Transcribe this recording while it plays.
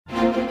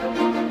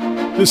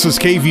This is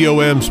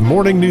KVOM's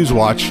Morning News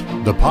Watch,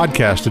 the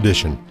podcast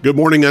edition. Good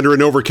morning under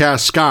an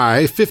overcast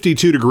sky,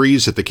 52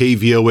 degrees at the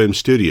KVOM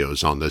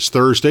studios on this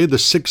Thursday, the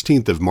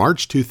 16th of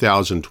March,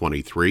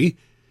 2023.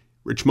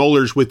 Rich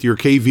Mollers with your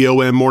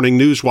KVOM Morning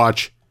News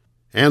Watch.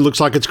 And looks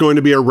like it's going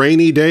to be a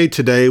rainy day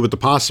today with the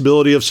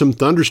possibility of some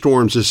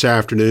thunderstorms this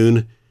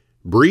afternoon.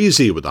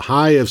 Breezy with a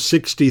high of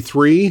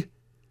 63.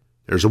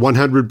 There's a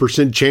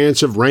 100%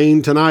 chance of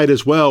rain tonight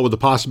as well with the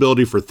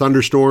possibility for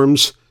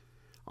thunderstorms.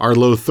 Our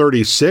low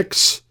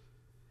 36.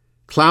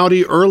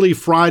 Cloudy early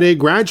Friday,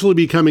 gradually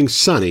becoming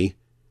sunny.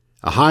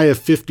 A high of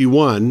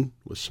 51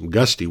 with some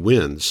gusty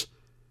winds.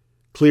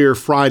 Clear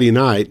Friday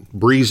night,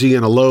 breezy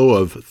and a low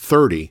of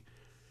 30.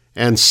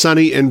 And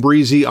sunny and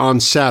breezy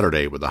on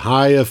Saturday with a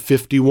high of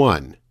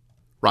 51.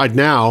 Right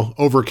now,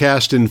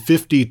 overcast and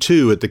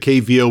 52 at the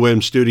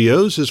KVOM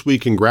studios as we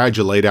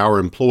congratulate our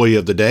employee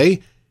of the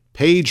day,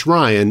 Paige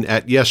Ryan,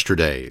 at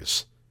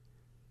yesterday's.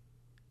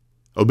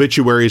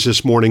 Obituaries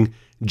this morning.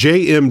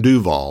 J.M.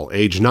 Duval,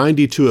 age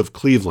 92 of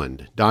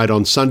Cleveland, died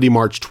on Sunday,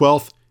 March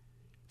 12th.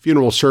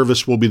 Funeral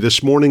service will be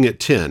this morning at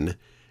 10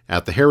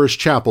 at the Harris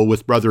Chapel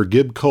with Brother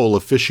Gib Cole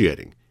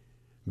officiating.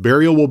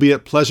 Burial will be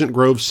at Pleasant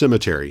Grove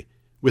Cemetery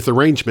with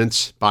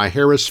arrangements by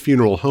Harris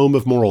Funeral Home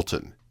of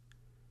Morrilton.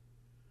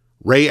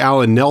 Ray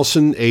Allen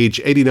Nelson, age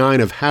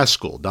 89 of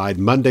Haskell, died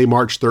Monday,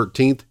 March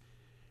 13th.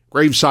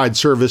 Graveside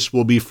service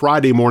will be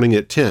Friday morning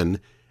at 10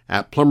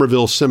 at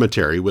Plummerville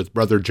Cemetery with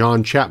Brother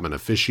John Chapman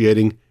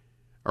officiating.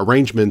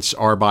 Arrangements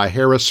are by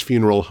Harris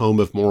Funeral Home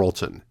of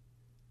Morrilton.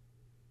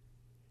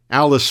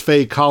 Alice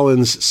Faye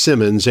Collins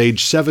Simmons,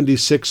 age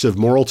 76 of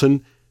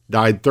Morrilton,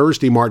 died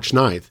Thursday, March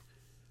 9th.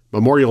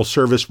 Memorial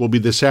service will be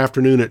this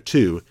afternoon at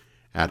 2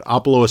 at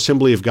Apollo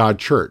Assembly of God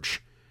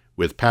Church,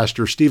 with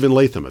Pastor Stephen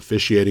Latham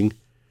officiating.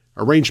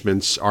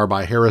 Arrangements are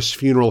by Harris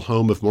Funeral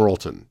Home of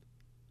Morrilton.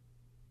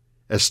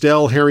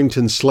 Estelle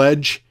Harrington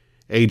Sledge,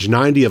 age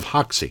 90 of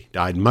Hoxie,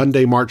 died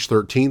Monday, March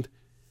 13th.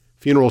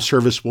 Funeral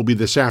service will be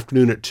this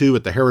afternoon at 2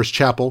 at the Harris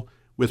Chapel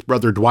with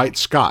Brother Dwight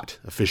Scott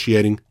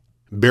officiating.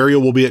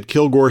 Burial will be at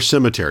Kilgore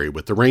Cemetery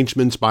with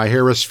arrangements by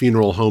Harris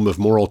Funeral Home of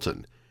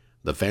Morrilton.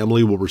 The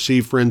family will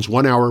receive friends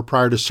 1 hour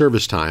prior to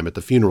service time at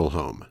the funeral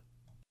home.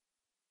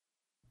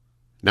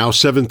 Now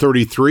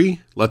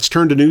 7:33, let's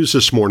turn to news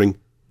this morning.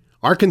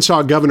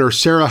 Arkansas Governor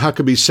Sarah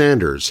Huckabee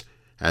Sanders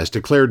has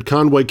declared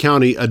Conway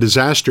County a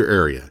disaster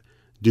area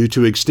due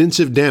to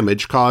extensive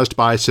damage caused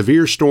by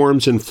severe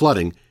storms and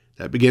flooding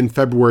that began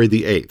February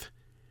the 8th.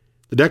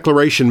 The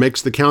declaration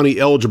makes the county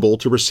eligible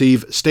to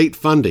receive state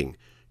funding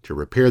to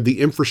repair the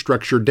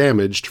infrastructure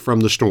damaged from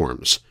the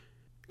storms.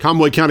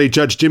 Conway County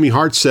Judge Jimmy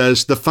Hart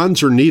says the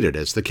funds are needed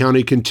as the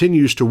county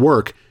continues to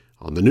work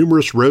on the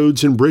numerous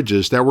roads and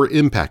bridges that were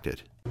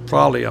impacted.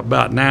 Probably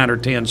about 9 or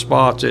 10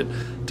 spots. It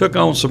took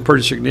on some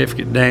pretty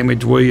significant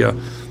damage. We,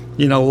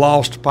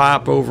 lost a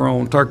pipe over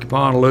on Turkey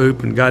Pond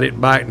Loop and got it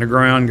back in the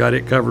ground, got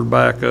it covered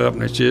back up,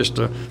 and it's just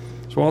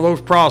it's one of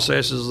those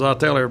processes. I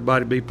tell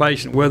everybody, be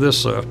patient with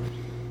us.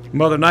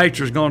 Mother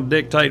Nature is going to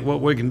dictate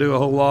what we can do a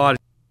whole lot.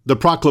 The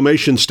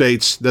proclamation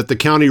states that the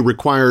county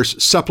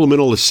requires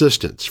supplemental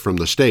assistance from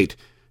the state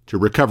to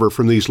recover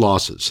from these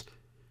losses.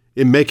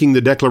 In making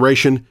the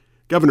declaration,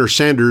 Governor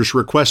Sanders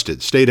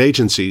requested state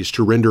agencies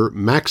to render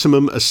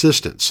maximum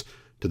assistance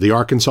to the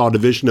Arkansas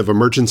Division of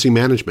Emergency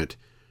Management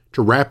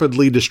to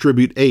rapidly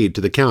distribute aid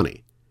to the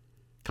county.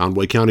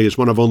 Conway County is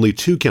one of only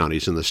 2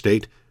 counties in the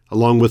state,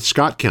 along with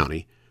Scott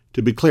County,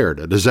 to be declared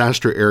a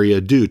disaster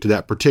area due to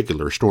that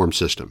particular storm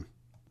system.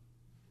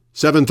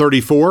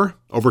 7:34,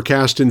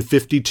 overcast and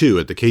 52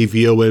 at the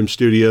KVOM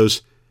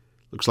studios.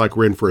 Looks like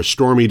we're in for a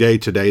stormy day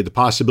today. The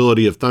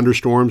possibility of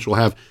thunderstorms. Will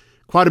have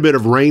quite a bit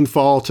of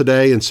rainfall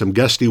today and some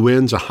gusty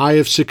winds, a high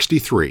of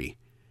 63.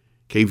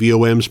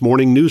 KVOM's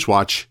Morning News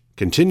Watch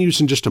continues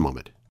in just a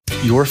moment.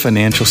 Your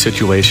financial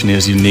situation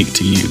is unique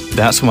to you.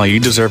 That's why you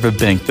deserve a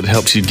bank that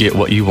helps you get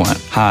what you want.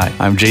 Hi,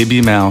 I'm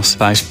JB Mouse,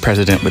 Vice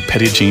President with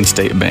Petit Jean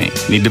State Bank.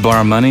 Need to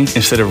borrow money?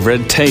 Instead of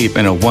red tape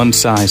and a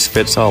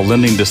one-size-fits-all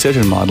lending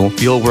decision model,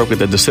 you'll work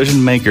with a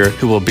decision maker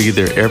who will be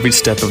there every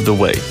step of the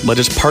way. Let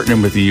us partner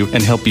with you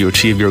and help you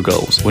achieve your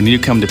goals. When you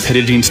come to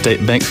Petit Jean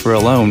State Bank for a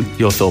loan,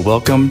 you'll feel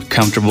welcomed,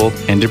 comfortable,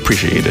 and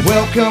appreciated.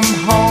 Welcome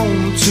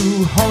home to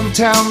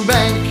hometown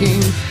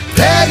banking.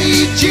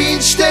 Petit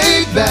Jean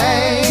State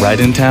Bank. Right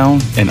in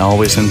town and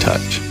always in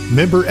touch.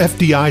 Member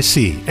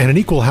FDIC and an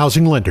equal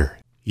housing lender.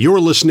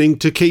 You're listening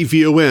to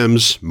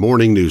KVOM's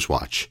Morning News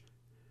Watch.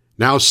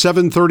 Now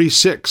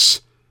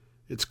 7:36.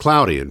 It's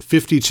cloudy and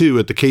 52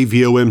 at the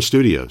KVOM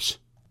studios.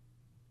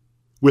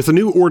 With a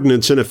new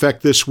ordinance in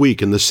effect this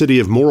week in the city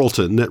of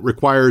Morrilton that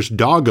requires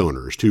dog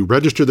owners to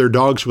register their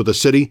dogs with the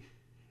city,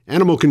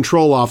 animal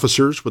control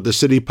officers with the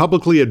city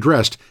publicly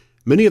addressed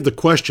many of the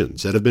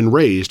questions that have been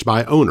raised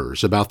by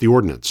owners about the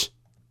ordinance.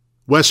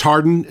 Wes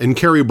Harden and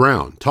Carrie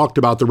Brown talked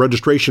about the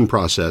registration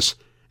process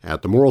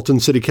at the Morrilton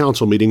City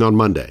Council meeting on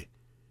Monday.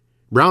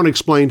 Brown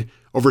explained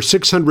over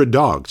 600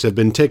 dogs have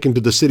been taken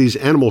to the city's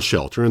animal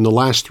shelter in the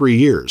last 3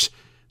 years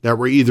that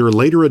were either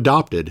later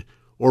adopted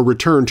or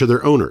returned to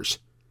their owners.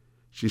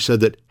 She said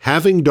that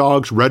having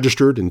dogs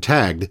registered and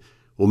tagged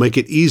will make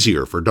it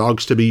easier for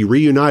dogs to be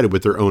reunited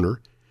with their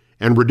owner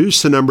and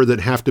reduce the number that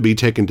have to be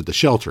taken to the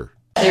shelter.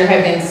 There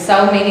have been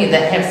so many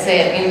that have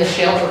sat in the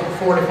shelter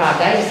for 4 to 5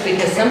 days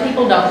because some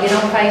people don't get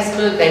on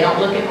Facebook, they don't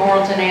look at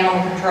Morrilton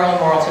Animal Control,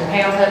 Morrilton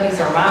Pound Puppies,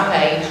 or my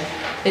page.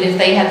 But if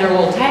they have their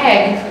little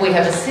tag, we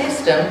have a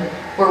system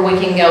where we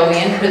can go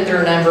in, put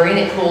their number in,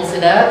 it pulls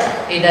it up.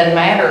 It doesn't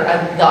matter.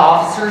 The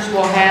officers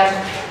will have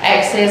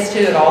access to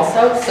it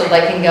also, so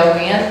they can go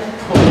in,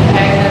 pull the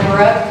tag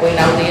number up, we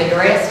know the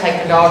address,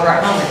 take the dog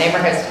right home. It never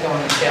has to go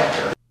in the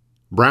shelter.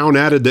 Brown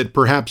added that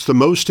perhaps the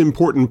most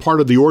important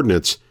part of the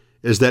ordinance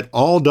is that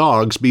all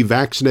dogs be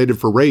vaccinated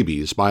for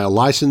rabies by a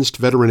licensed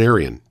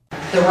veterinarian.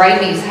 The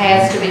rabies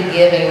has to be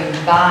given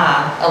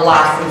by a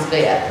licensed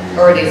vet,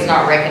 or it is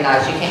not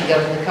recognized. You can't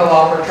go to the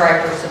co-op or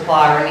Tractor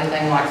Supply or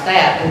anything like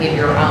that and give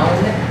your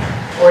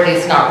own, or it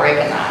is not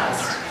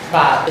recognized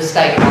by the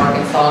state of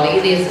Arkansas.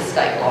 It is a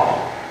state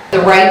law.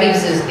 The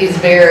rabies is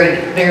very,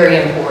 very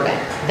important.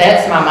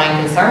 That's my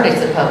main concern.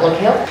 It's a public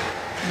health.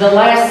 The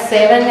last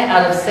 7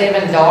 out of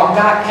 7 dog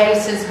bite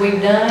cases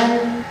we've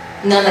done,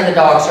 none of the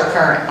dogs are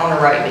current on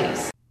the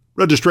rabies.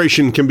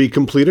 Registration can be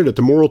completed at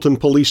the Morrilton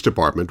Police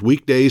Department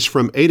weekdays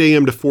from 8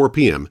 a.m. to 4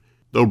 p.m.,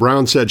 though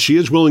Brown said she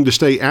is willing to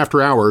stay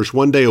after hours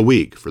 1 day a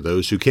week for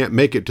those who can't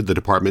make it to the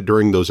department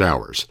during those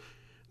hours.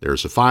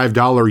 There's a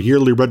 $5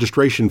 yearly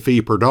registration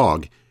fee per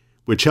dog,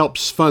 which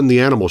helps fund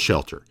the animal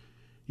shelter.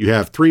 You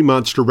have 3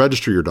 months to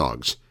register your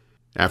dogs.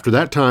 After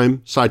that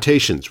time,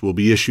 citations will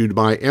be issued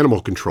by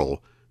Animal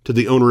Control to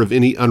the owner of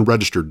any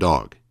unregistered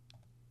dog.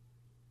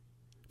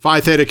 Phi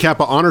Theta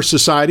Kappa Honor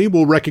Society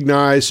will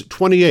recognize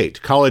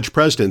 28 college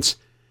presidents,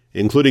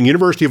 including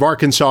University of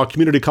Arkansas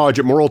Community College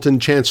at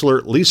Morrilton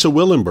Chancellor Lisa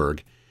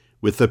Willenberg,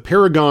 with the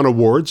Paragon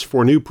Awards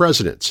for New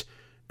Presidents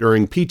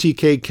during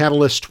PTK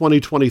Catalyst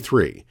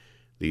 2023,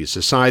 the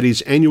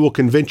Society's annual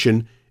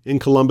convention in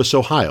Columbus,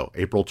 Ohio,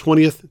 April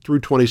 20th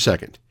through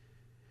 22nd.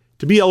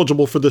 To be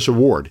eligible for this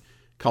award,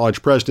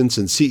 college presidents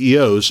and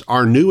CEOs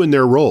are new in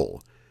their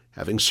role,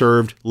 having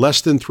served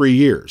less than 3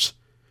 years.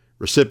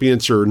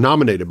 Recipients are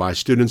nominated by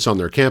students on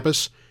their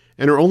campus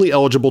and are only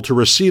eligible to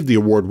receive the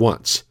award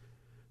once.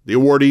 The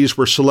awardees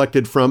were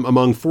selected from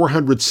among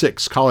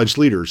 406 college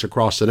leaders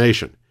across the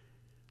nation.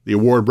 The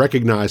award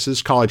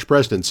recognizes college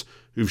presidents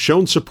who've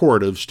shown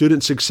support of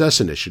student success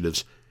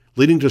initiatives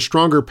leading to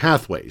stronger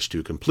pathways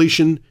to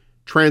completion,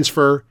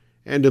 transfer,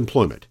 and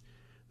employment.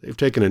 They've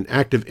taken an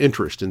active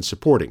interest in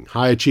supporting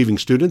high-achieving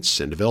students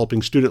and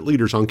developing student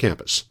leaders on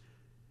campus.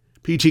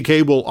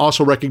 PTK will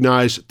also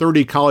recognize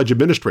 30 college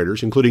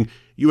administrators, including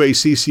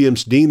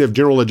UACCM's Dean of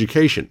General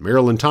Education,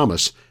 Marilyn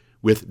Thomas,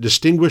 with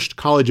Distinguished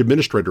College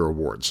Administrator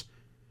Awards.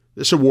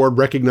 This award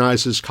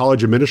recognizes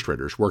college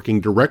administrators working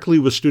directly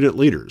with student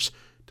leaders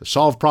to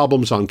solve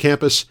problems on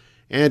campus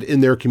and in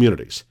their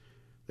communities.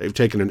 They've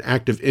taken an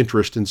active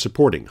interest in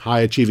supporting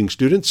high-achieving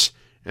students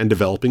and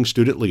developing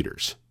student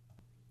leaders.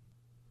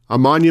 A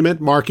monument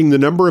marking the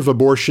number of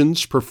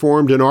abortions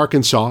performed in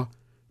Arkansas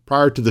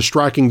prior to the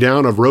striking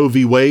down of Roe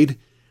v. Wade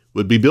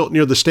would be built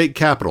near the state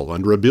capitol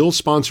under a bill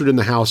sponsored in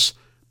the House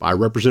by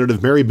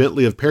Representative Mary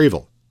Bentley of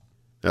Perryville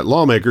that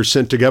lawmakers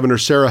sent to Governor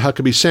Sarah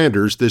Huckabee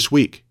Sanders this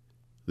week.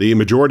 The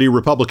majority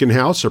Republican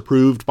House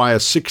approved by a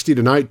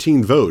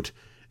 60-19 vote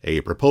a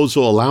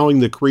proposal allowing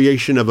the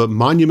creation of a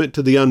monument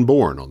to the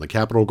unborn on the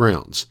Capitol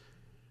grounds.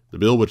 The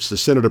bill, which the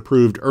Senate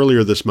approved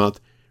earlier this month,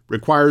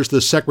 requires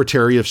the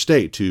Secretary of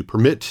State to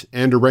permit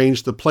and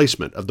arrange the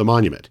placement of the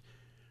monument.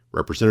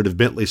 Representative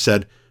Bentley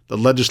said the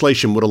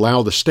legislation would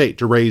allow the state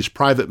to raise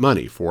private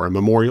money for a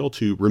memorial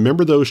to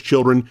remember those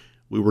children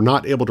we were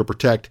not able to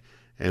protect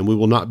and we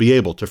will not be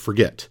able to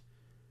forget.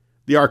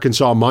 The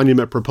Arkansas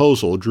monument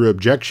proposal drew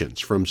objections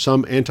from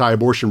some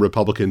anti-abortion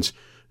Republicans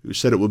who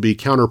said it would be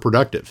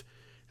counterproductive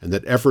and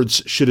that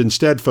efforts should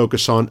instead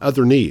focus on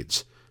other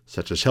needs,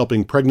 such as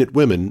helping pregnant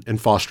women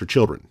and foster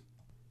children.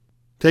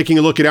 Taking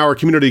a look at our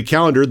community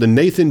calendar, the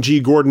Nathan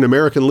G. Gordon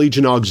American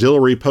Legion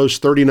Auxiliary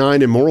Post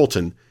 39 in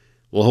Morrilton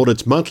will hold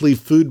its monthly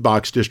food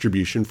box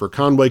distribution for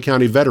Conway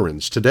County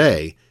veterans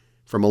today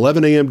from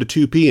 11 a.m. to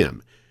 2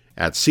 p.m.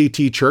 at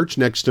CT Church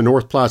next to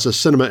North Plaza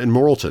Cinema in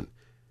Morrilton.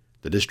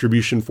 The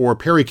distribution for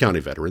Perry County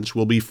veterans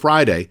will be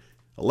Friday,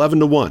 11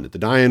 to 1 at the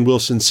Diane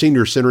Wilson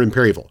Senior Center in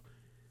Perryville.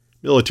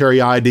 Military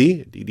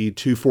ID,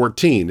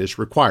 DD-214, is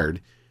required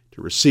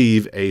to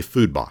receive a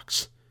food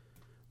box.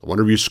 The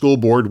Wonderview School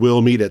Board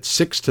will meet at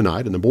 6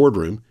 tonight in the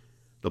boardroom.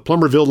 The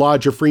Plummerville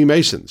Lodge of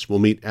Freemasons will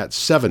meet at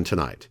 7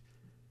 tonight.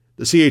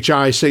 The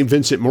CHI St.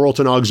 Vincent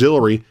Morrilton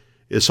Auxiliary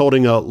is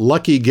holding a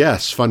Lucky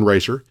Guess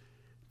fundraiser.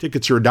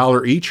 Tickets are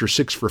 $1 each or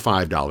 6 for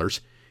 $5.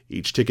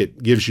 Each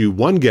ticket gives you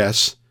one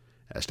guess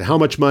as to how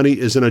much money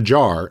is in a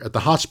jar at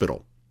the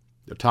hospital.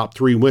 The top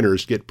 3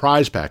 winners get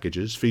prize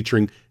packages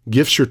featuring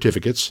gift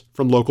certificates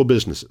from local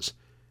businesses.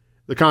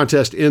 The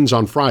contest ends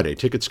on Friday.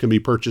 Tickets can be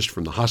purchased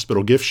from the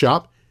hospital gift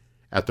shop,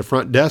 at the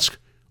front desk,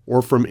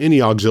 or from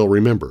any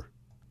auxiliary member.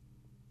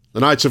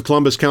 The Knights of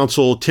Columbus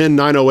Council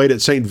 10908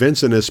 at St.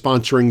 Vincent is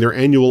sponsoring their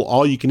annual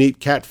all-you-can-eat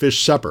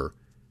catfish supper,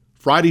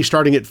 Friday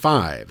starting at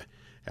 5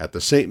 at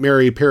the St.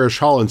 Mary Parish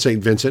Hall in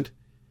St. Vincent.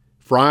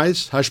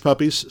 Fries, hush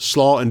puppies,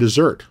 slaw, and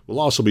dessert will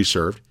also be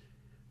served.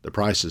 The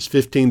price is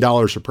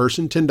 $15 a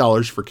person,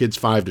 $10 for kids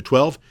 5 to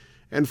 12,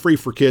 and free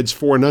for kids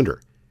 4 and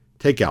under.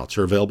 Takeouts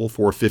are available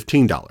for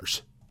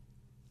 $15.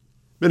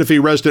 Menifee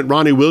resident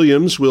Ronnie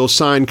Williams will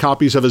sign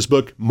copies of his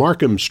book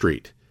Markham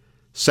Street,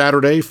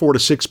 Saturday 4 to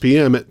 6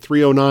 p.m. at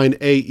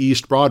 309A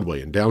East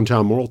Broadway in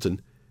downtown Morrilton.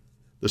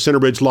 The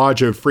Centerbridge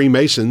Lodge of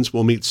Freemasons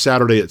will meet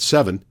Saturday at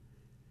 7.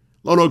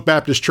 Lone Oak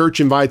Baptist Church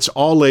invites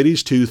all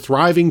ladies to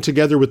Thriving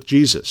Together with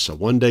Jesus, a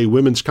one-day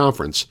women's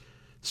conference,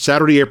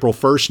 Saturday, April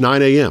 1st,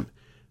 9 a.m.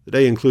 The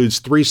day includes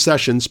 3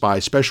 sessions by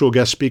special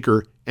guest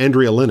speaker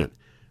Andrea Lennon,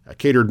 a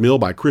catered meal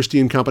by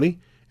Christie & Company,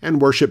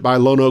 and worship by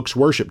Lone Oak's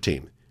worship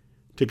team.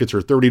 Tickets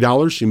are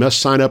 $30. You must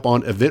sign up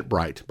on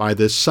Eventbrite by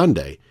this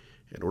Sunday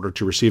in order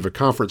to receive a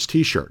conference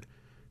t-shirt.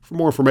 For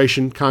more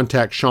information,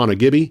 contact Shauna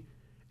Gibby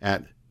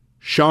at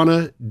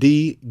Shauna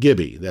D.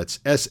 Gibby, that's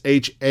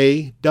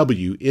SHAWNA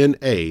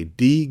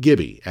D.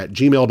 Gibby at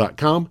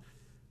gmail.com,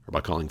 or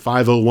by calling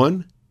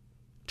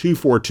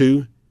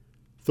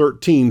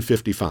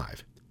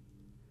 501-242-1355.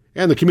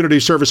 And the Community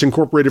Service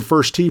Incorporated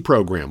First Tee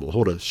program will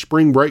hold a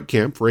spring break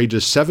camp for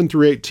ages 7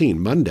 through 18,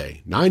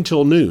 Monday, 9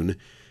 till noon,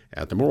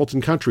 at the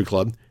Morrilton Country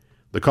Club.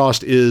 The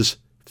cost is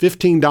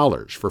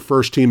 $15 for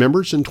First Tee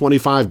members and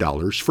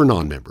 $25 for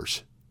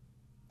non-members.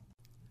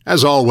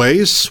 As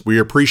always, we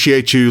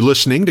appreciate you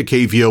listening to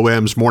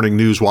KVOM's Morning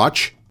News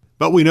Watch,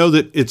 but we know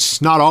that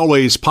it's not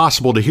always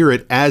possible to hear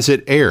it as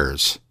it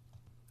airs.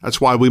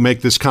 That's why we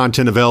make this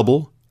content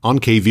available on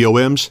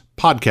KVOM's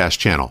podcast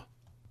channel.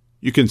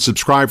 You can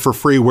subscribe for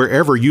free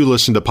wherever you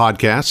listen to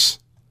podcasts,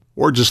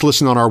 or just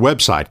listen on our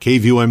website,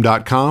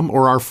 kvom.com,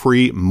 or our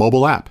free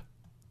mobile app.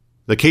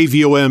 The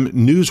KVOM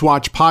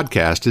NewsWatch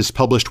podcast is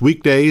published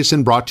weekdays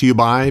and brought to you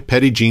by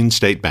Petit Jean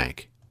State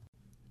Bank.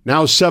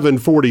 Now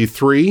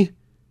 7:43.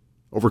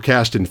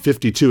 Overcast and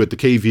 52 at the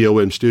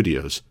KVOM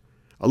studios.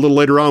 A little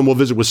later on, we'll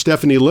visit with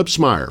Stephanie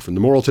Lipsmeyer from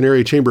the Morrilton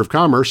Area Chamber of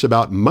Commerce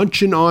about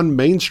Munchin on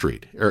Main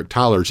Street. Eric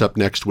Tyler's up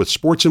next with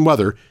sports and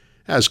weather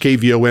as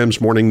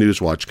KVOM's Morning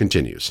News Watch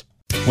continues.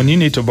 When you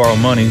need to borrow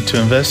money to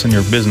invest in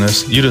your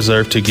business, you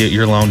deserve to get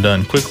your loan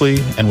done quickly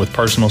and with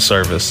personal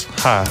service.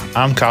 Hi,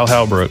 I'm Kyle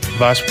Halbrook,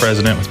 Vice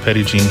President with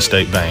Petit Jean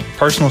State Bank.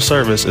 Personal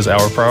service is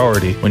our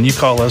priority. When you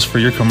call us for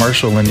your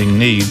commercial lending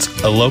needs,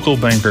 a local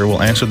banker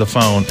will answer the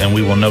phone and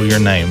we will know your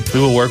name. We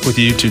will work with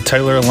you to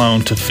tailor a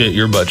loan to fit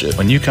your budget.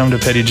 When you come to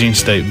Petit Jean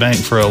State Bank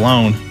for a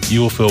loan,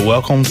 you will feel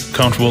welcomed,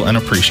 comfortable, and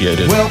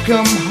appreciated.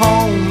 Welcome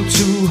home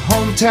to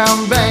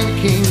hometown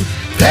banking.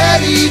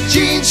 Petit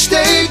Jean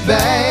State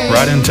Bank.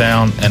 Right in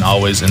town and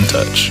always in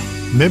touch.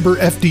 Member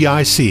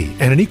FDIC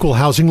and an equal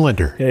housing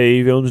lender.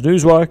 KVOM's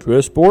NewsWatch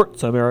with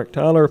sports. I'm Eric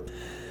Tyler.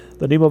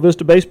 The Nemo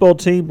Vista baseball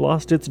team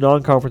lost its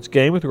non-conference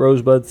game with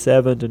Rosebud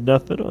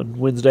 7-0 on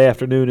Wednesday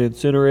afternoon in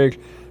Center Ridge.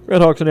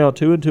 Redhawks are now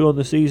 2-2 on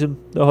the season.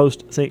 They'll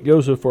host St.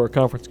 Joseph for a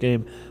conference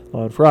game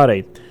on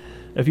Friday.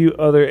 A few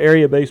other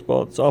area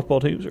baseball and softball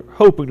teams are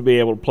hoping to be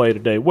able to play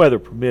today, weather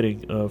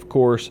permitting, of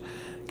course.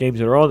 Games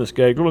that are on the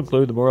schedule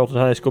include the Morrilton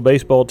High School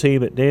baseball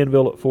team at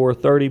Danville at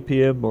 4:30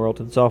 p.m.,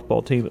 Morrilton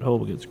softball team at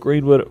home against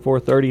Greenwood at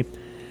 4:30,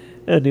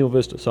 and Nemo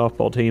Vista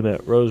softball team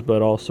at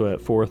Rosebud also at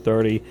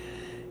 4:30.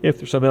 If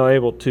they're somehow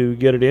able to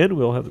get it in,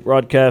 we'll have the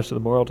broadcast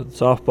of the Morrilton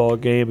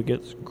softball game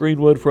against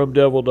Greenwood from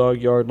Devil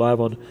Dog Yard live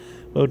on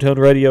Motown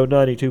Radio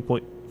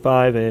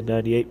 92.5 and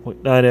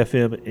 98.9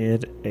 FM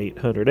and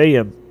 800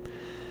 AM.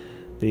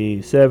 The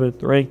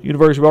 7th-ranked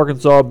University of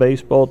Arkansas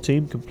baseball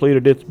team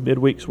completed its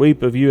midweek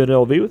sweep of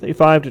UNLV with a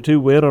 5-2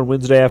 win on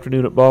Wednesday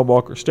afternoon at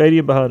Baum-Walker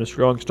Stadium behind a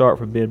strong start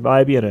from Ben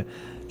Bybee and a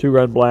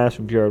 2-run blast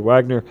from Jared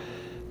Wagner.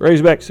 The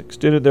Razorbacks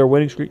extended their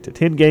winning streak to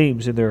 10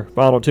 games in their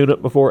final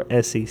tune-up before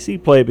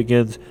SEC play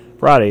begins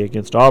Friday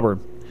against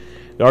Auburn.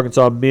 The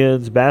Arkansas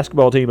men's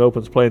basketball team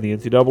opens play in the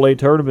NCAA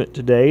tournament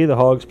today. The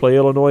Hogs play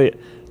Illinois at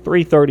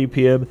 3:30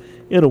 p.m.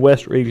 in a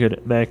West Region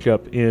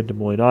matchup in Des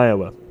Moines,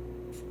 Iowa.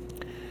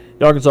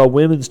 The Arkansas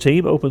women's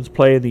team opens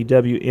play in the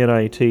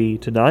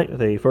WNIT tonight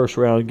with a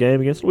first-round game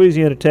against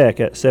Louisiana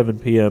Tech at 7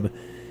 p.m.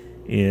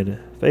 in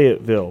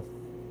Fayetteville.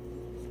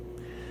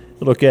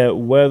 A look at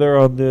weather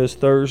on this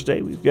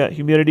Thursday. We've got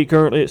humidity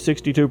currently at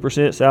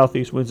 62%,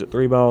 southeast winds at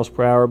 3 miles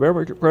per hour,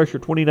 barometric pressure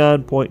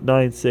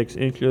 29.96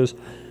 inches.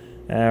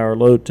 Our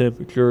low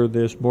temperature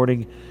this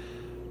morning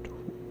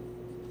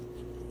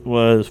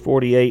was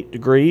 48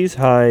 degrees.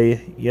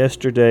 High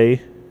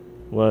yesterday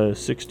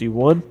was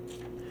 61.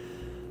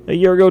 A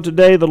year ago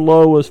today, the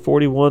low was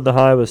 41, the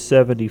high was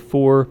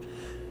 74.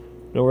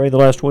 No rain the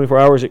last 24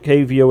 hours at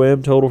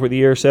KVOM. Total for the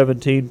year,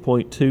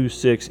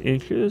 17.26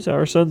 inches.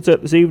 Our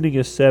sunset this evening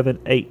is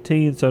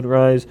 7:18.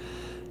 Sunrise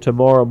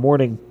tomorrow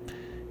morning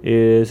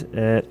is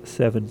at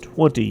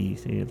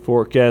 7:20. And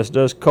forecast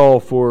does call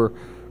for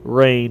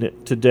rain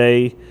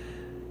today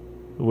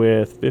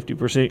with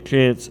 50%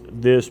 chance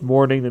this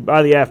morning. And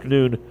by the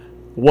afternoon,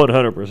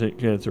 100%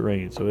 chance of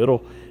rain. So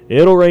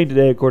it'll rain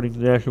today according to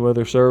the National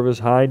Weather Service.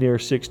 High near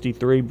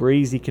 63.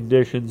 Breezy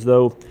conditions,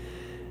 though.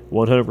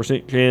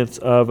 100% chance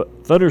of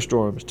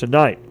thunderstorms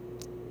tonight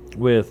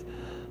with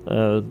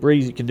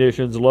Breezy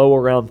conditions, low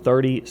around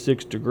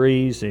 36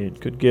 degrees, and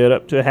could get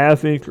up to a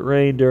half-inch of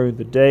rain during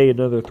the day,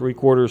 another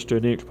 3/4 to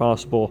an inch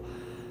possible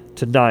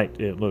tonight,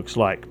 it looks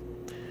like.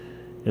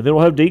 And then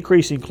we'll have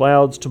decreasing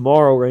clouds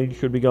tomorrow. Rain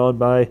should be gone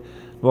by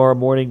tomorrow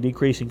morning,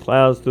 decreasing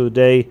clouds through the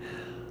day.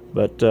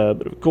 But a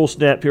cool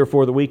snap here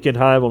for the weekend.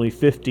 High of only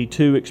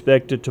 52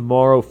 expected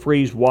tomorrow.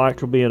 Freeze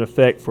watch will be in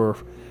effect for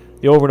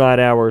the overnight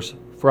hours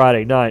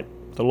Friday night.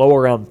 The low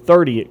around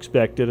 30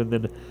 expected, and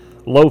then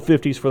low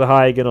 50s for the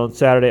high again on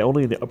Saturday.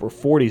 Only in the upper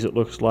 40s it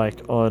looks like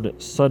on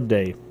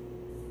Sunday.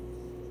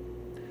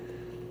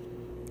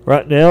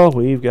 Right now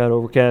we've got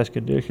overcast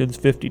conditions,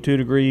 52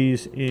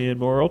 degrees in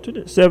Morrilton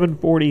at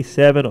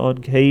 7:47 on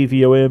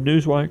KVOM.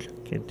 NewsWatch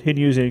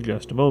continues in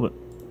just a moment.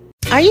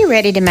 Are you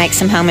ready to make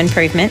some home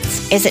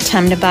improvements? Is it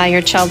time to buy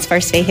your child's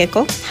first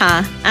vehicle?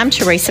 Hi, I'm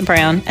Teresa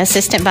Brown,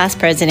 Assistant Vice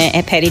President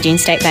at Petit Jean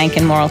State Bank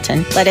in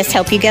Morrilton. Let us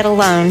help you get a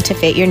loan to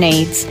fit your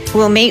needs.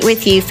 We'll meet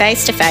with you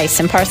face-to-face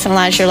and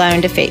personalize your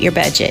loan to fit your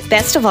budget.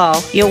 Best of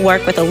all, you'll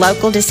work with a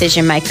local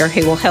decision maker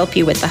who will help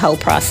you with the whole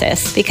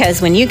process.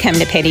 Because when you come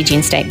to Petit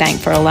Jean State Bank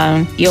for a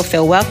loan, you'll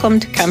feel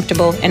welcomed,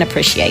 comfortable, and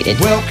appreciated.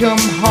 Welcome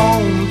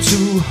home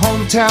to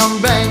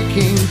hometown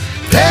banking.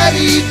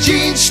 Petit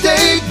Jean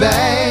State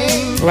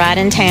Bank. Right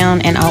in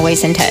town and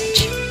always in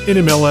touch.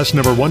 NMLS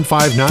number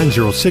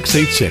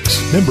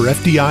 1590686, member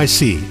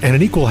FDIC, and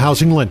an equal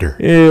housing lender.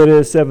 It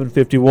is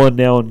 7:51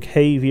 now on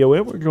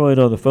KVOM. We're joined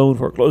on the phone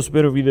for a close-up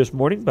interview this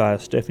morning by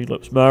Stephanie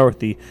Lipsmeyer with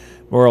the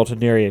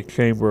Morrilton Area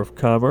Chamber of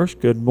Commerce.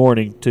 Good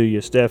morning to you,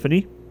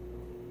 Stephanie.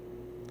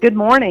 Good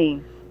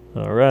morning.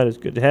 All right, it's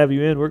good to have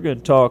you in. We're going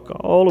to talk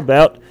all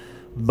about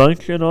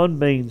Munchin on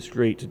Main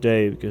Street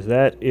today because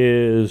that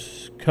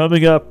is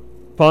coming up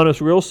upon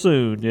us real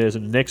soon. Is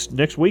it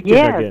next weekend,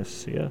 yes. I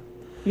guess? Yeah.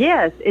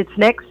 Yes, it's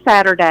next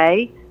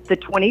Saturday, the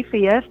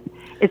 25th.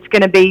 It's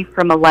going to be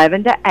from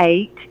 11 to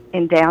 8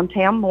 in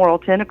downtown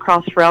Morrilton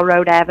across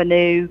Railroad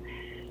Avenue.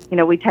 You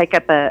know, we take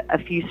up a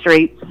few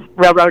streets,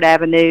 Railroad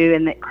Avenue,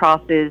 and it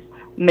crosses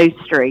Moose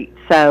Street.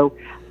 So,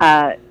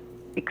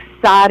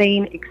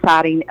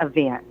 exciting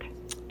event.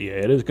 Yeah,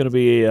 it is going to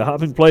be a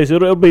hopping place.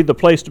 It'll be the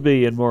place to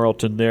be in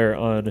Morrilton there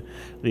on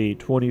the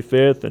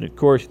 25th. And, of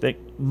course, you think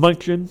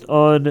Munchin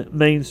on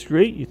Main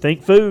Street, you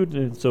think food.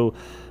 And so,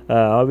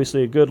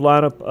 obviously, a good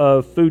lineup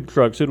of food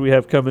trucks. Who do we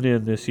have coming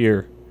in this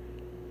year?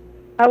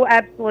 Oh,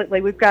 absolutely.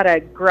 We've got a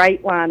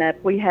great lineup.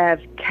 We have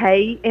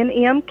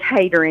K&M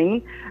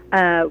Catering,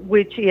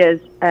 which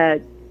is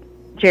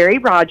Jerry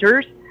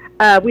Rogers.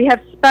 We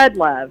have Spud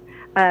Love.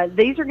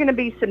 These are going to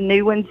be some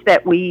new ones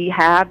that we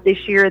have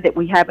this year that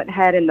we haven't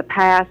had in the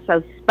past.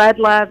 So Spud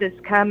Love is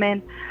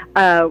coming,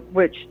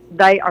 which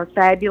they are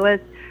fabulous.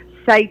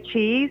 Say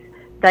Cheese,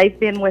 they've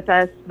been with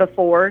us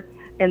before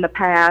in the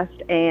past,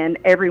 and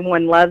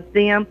everyone loves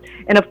them.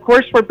 And, of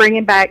course, we're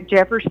bringing back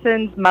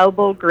Jefferson's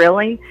Mobile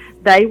Grilling.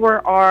 They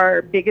were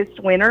our biggest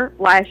winner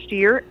last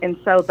year, and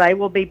so they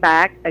will be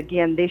back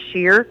again this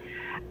year.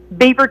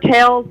 Beaver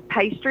Tails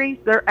Pastries,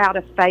 they're out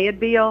of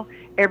Fayetteville.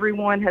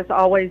 Everyone has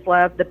always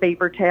loved the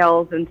Beaver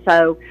Tails, and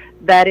so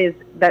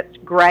that's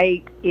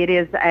great. It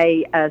is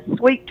a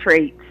sweet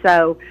treat.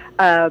 So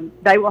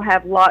they will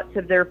have lots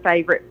of their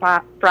favorite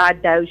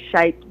fried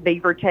dough-shaped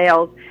Beaver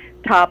Tails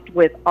topped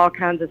with all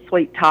kinds of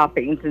sweet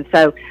toppings, and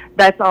so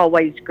that's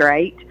always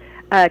great.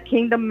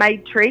 Kingdom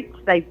Made Treats,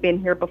 they've been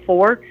here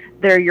before.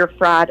 They're your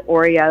fried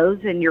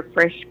Oreos and your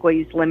fresh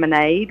squeezed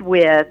lemonade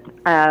with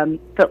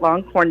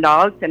foot-long corn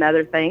dogs and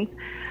other things.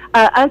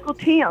 Uncle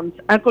Tim's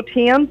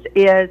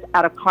is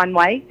out of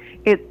Conway.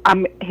 His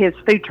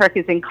food truck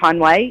is in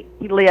Conway.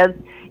 He lives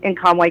in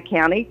Conway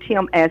County.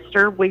 Tim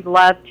Esther, we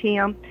love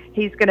Tim.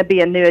 He's going to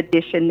be a new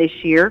addition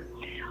this year.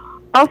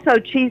 Also,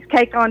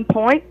 Cheesecake on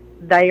Point.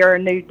 They are a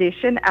new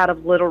addition out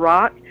of Little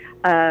Rock.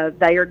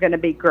 They are going to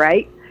be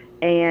great,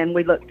 and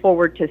we look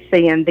forward to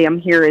seeing them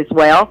here as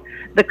well.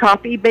 The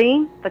Coffee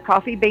Bean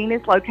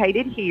is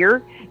located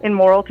here in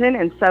Morrilton,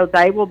 and so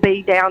they will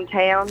be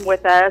downtown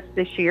with us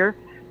this year,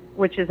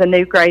 which is a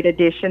new great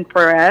addition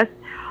for us.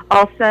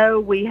 Also,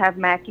 we have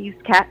Mackey's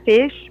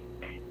Catfish.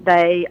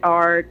 They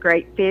are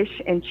great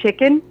fish and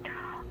chicken.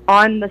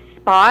 On the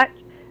Spot,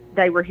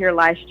 they were here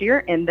last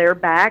year, and they're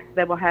back.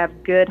 They will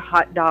have good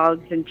hot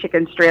dogs and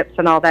chicken strips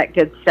and all that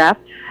good stuff.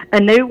 A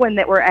new one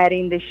that we're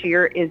adding this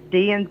year is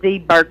D&Z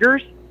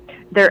Burgers.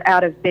 They're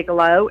out of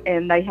Bigelow,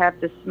 and they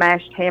have the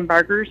smashed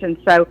hamburgers, and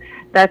so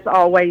that's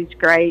always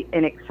great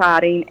and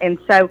exciting. And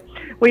so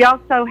we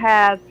also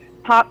have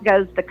Pop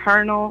Goes the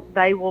Colonel.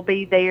 They will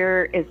be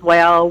there as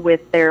well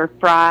with their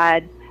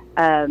fried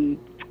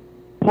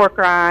pork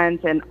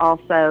rinds and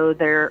also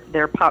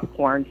their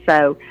popcorn.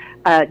 So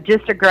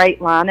just a great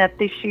lineup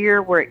this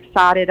year. We're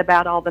excited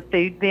about all the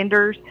food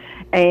vendors,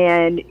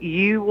 and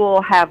you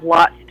will have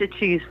lots to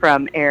choose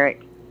from,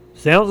 Eric.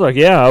 Sounds like,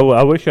 yeah.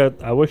 I wish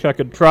I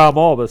could try them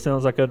all, but it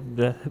sounds like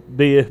it'd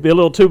be a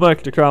little too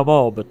much to try them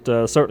all.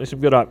 But certainly some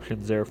good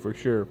options there for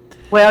sure.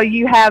 Well,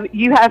 you have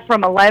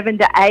from 11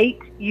 to 8.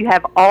 You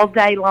have all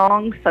day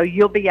long, so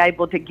you'll be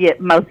able to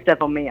get most of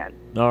them in.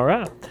 All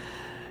right.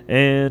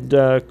 And,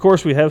 of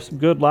course, we have some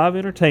good live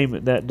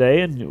entertainment that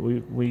day,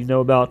 and we know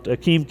about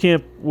Akeem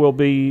Kemp will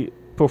be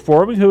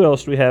performing. Who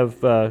else do we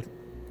have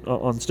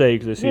on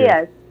stage this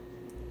year?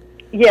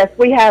 Yes,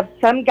 we have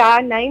some guy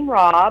named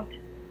Rob.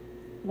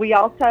 We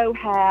also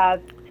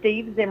have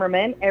Steve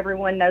Zimmerman.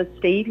 Everyone knows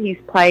Steve. He's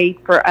played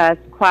for us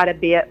quite a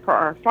bit for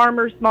our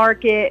farmers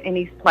market, and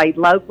he's played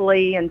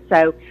locally. And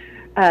so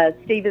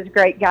Steve is a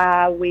great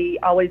guy. We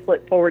always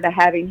look forward to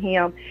having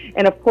him.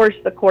 And, of course,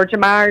 the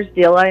Korgemeyers,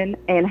 Dylan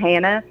and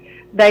Hannah,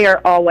 they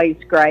are always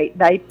great.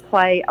 They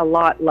play a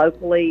lot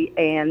locally,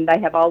 and they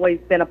have always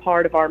been a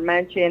part of our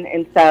Munchin,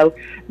 and so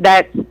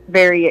that's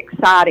very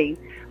exciting.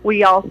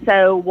 We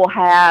also will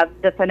have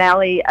the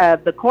finale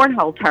of the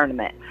cornhole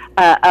tournament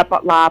up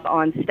live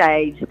on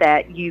stage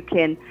that you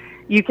can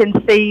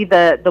see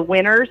the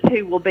winners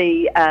who will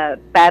be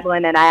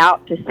battling it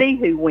out to see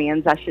who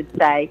wins, I should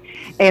say.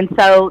 And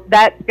so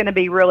that's going to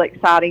be real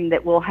exciting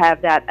that we'll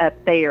have that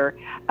up there.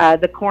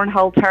 The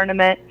cornhole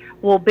tournament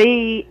will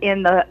be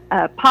in the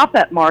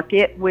pop-up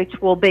market, which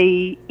will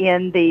be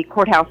in the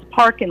courthouse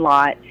parking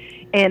lot.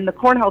 And the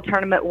cornhole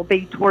tournament will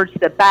be towards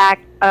the back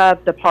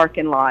of the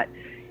parking lot.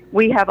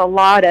 We have a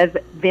lot of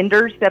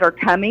vendors that are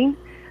coming.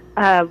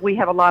 We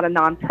have a lot of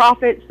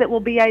nonprofits that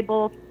will be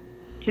able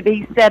to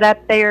be set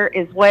up there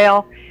as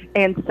well.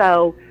 And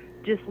so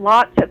just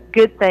lots of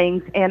good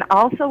things. And I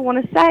also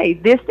want to say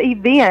this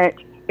event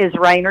is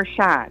rain or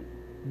shine.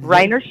 Mm-hmm.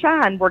 Rain or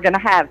shine, we're going to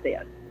have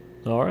this.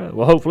 All right.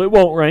 Well, hopefully it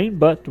won't rain,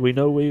 but we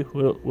know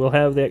we'll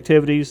have the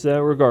activities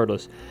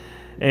regardless.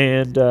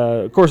 And,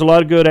 of course, a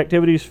lot of good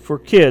activities for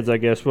kids, I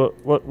guess.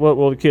 What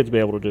will the kids be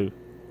able to do?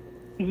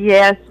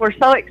 Yes, we're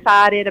so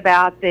excited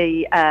about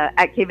the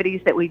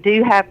activities that we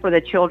do have for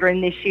the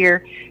children this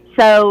year.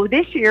 So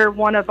this year,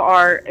 one of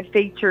our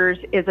features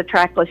is a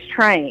trackless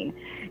train.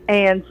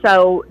 And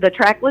so the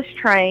trackless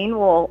train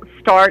will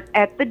start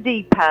at the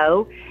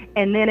depot,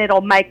 and then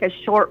it'll make a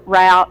short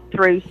route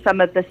through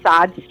some of the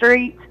side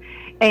streets.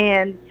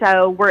 And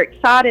so we're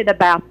excited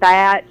about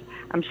that.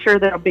 I'm sure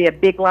there'll be a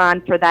big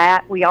line for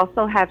that. We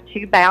also have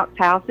 2 bounce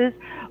houses.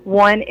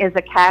 One is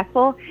a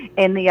castle,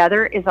 and the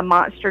other is a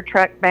monster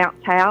truck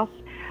bounce house.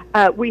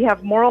 We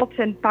have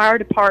Morrilton Fire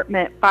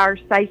Department Fire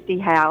Safety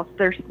House,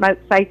 their smoke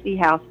safety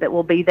house that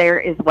will be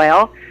there as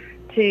well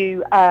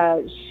to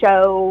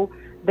show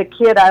the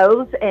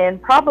kiddos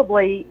and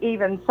probably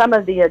even some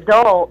of the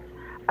adults.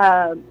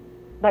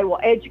 They will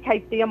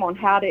educate them on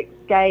how to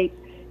escape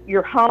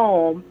your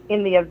home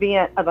in the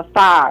event of a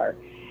fire.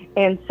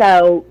 And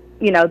so,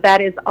 you know,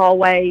 that is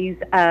always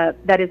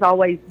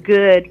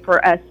good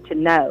for us to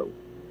know.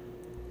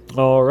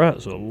 All right,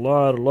 so a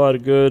lot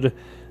of good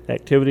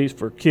activities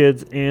for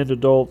kids and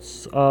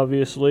adults,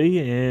 obviously,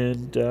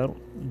 and I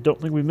don't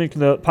think we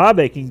mentioned the pie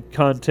baking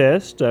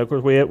contest. Of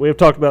course, we have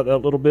talked about that a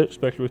little bit,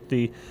 especially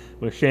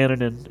with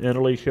Shannon and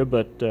Alicia,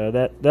 but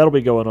that'll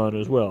be going on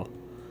as well.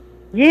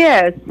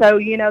 Yes, so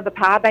you know the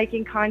pie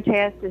baking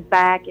contest is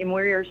back, and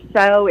we're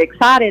so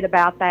excited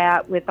about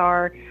that with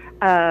our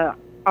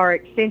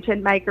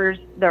extension makers,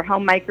 their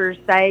homemakers.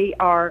 They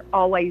are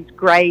always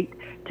great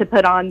to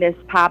put on this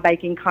pie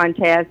baking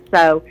contest.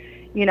 So,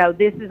 you know,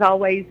 this is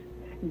always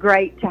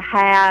great to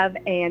have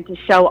and to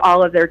show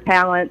all of their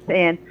talents.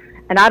 And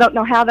I don't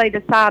know how they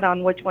decide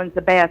on which one's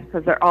the best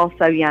because they're all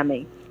so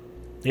yummy.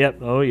 Yep.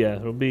 Oh yeah,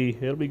 it'll be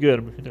good.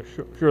 I'm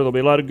sure there'll be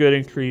a lot of good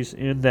entries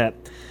in that.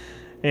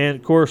 And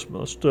of course,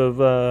 most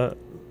of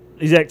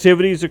these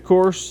activities, of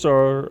course,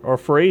 are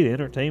free. The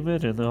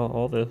entertainment and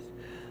all the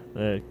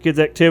kids'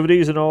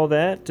 activities and all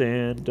that.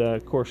 And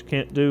of course,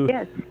 can't do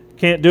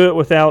it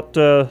without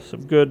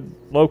some good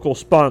local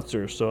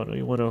sponsors. So I know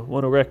you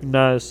want to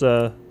recognize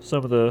some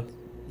of the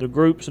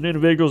groups and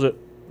individuals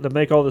that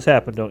make all this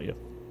happen, don't you?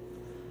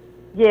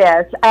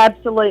 Yes,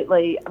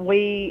 absolutely.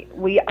 We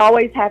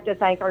always have to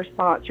thank our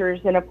sponsors.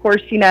 And, of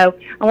course, you know,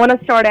 I want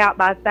to start out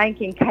by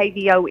thanking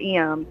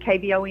KVOM.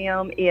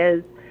 KVOM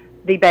is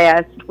the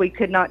best. We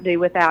could not do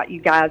without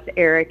you guys,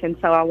 Eric. And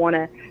so I want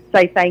to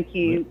say thank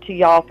you to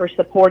y'all for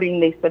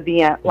supporting this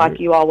event like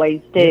you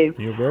always do.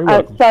 You're very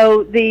welcome.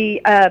 So the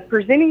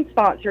presenting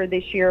sponsor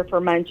this year for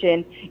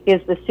Munchin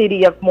is the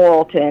City of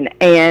Morrilton,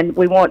 and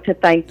we want to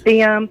thank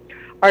them.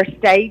 Our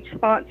stage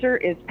sponsor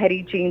is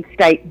Petit Jean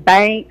State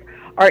Bank.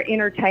 Our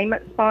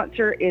entertainment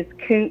sponsor is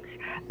Kuntz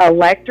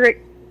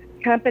Electric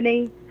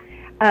Company.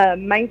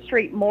 Main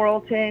Street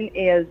Morrilton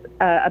is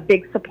a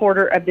big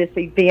supporter of this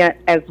event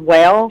as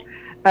well.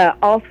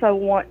 Also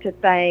want to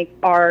thank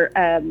our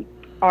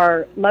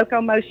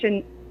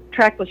Locomotion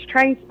Trackless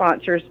Train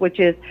sponsors, which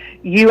is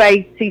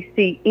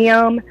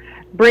UACCM,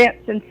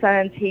 Brents and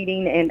Sons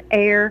Heating and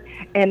Air,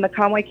 and the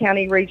Conway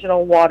County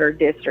Regional Water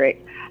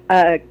District.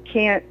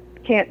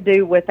 Can't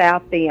do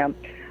without them.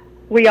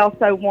 We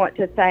also want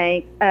to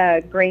thank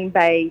Green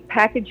Bay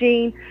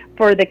Packaging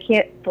for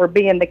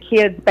being the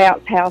kids'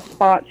 bounce house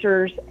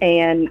sponsors,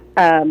 and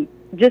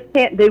just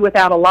can't do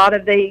without a lot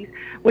of these.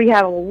 We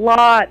have a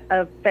lot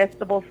of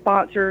festival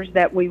sponsors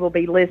that we will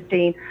be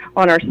listing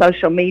on our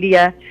social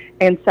media.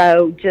 And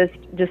so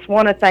just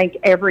want to thank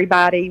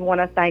everybody.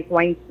 Want to thank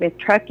Wayne Smith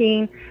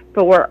Trucking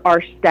for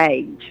our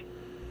stage.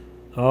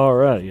 All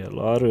right, yeah, a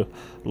lot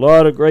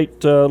of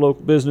great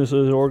local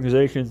businesses and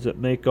organizations that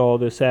make all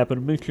this happen.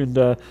 I mentioned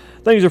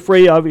things are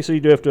free. Obviously,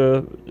 you do have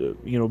to,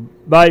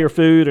 buy your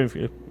food, and if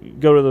you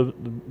go to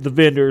the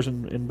vendors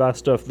and buy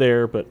stuff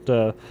there.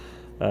 But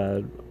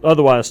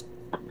otherwise,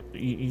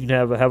 you can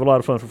have a lot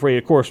of fun for free.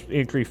 Of course,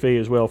 entry fee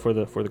as well for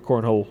the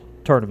cornhole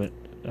tournament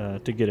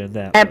to get in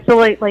that.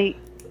 Absolutely,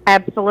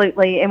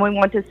 and we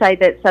want to say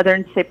that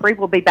Southern Cypri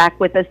will be back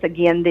with us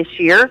again this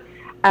year.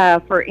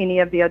 For any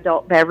of the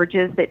adult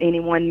beverages that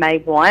anyone may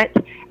want,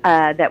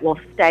 that will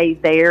stay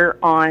there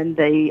on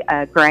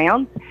the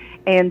grounds.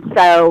 And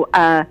so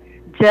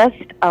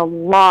just a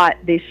lot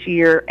this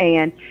year.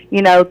 And,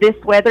 this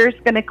weather is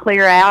going to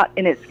clear out,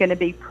 and it's going to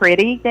be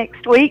pretty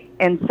next week.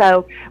 And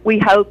so we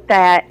hope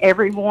that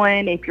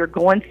everyone, if you're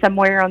going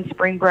somewhere on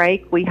spring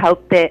break, we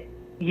hope that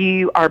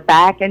you are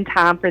back in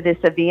time for this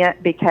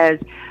event, because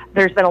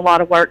there's been a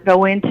lot of work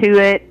go into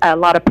it, a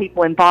lot of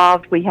people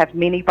involved. We have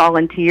many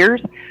volunteers.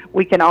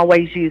 We can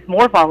always use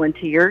more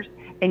volunteers,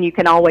 and you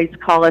can always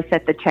call us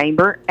at the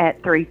chamber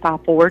at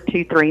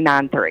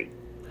 354-2393.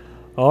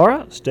 All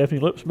right,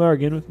 Stephanie Lipsmeyer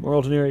again with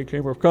Morrilton Area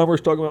Chamber of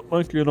Commerce, talking about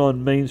Munchin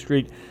on Main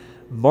Street,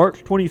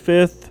 March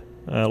 25th,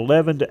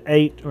 11 to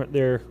 8, right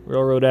there,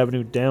 Railroad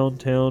Avenue,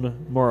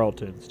 downtown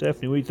Morrilton.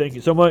 Stephanie, we thank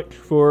you so much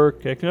for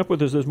catching up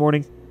with us this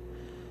morning.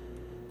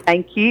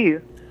 Thank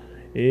you.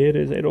 It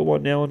is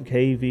 8:01 now on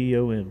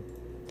KVOM.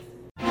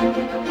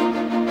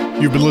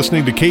 You've been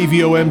listening to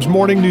KVOM's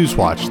Morning News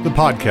Watch, the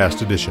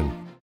podcast edition.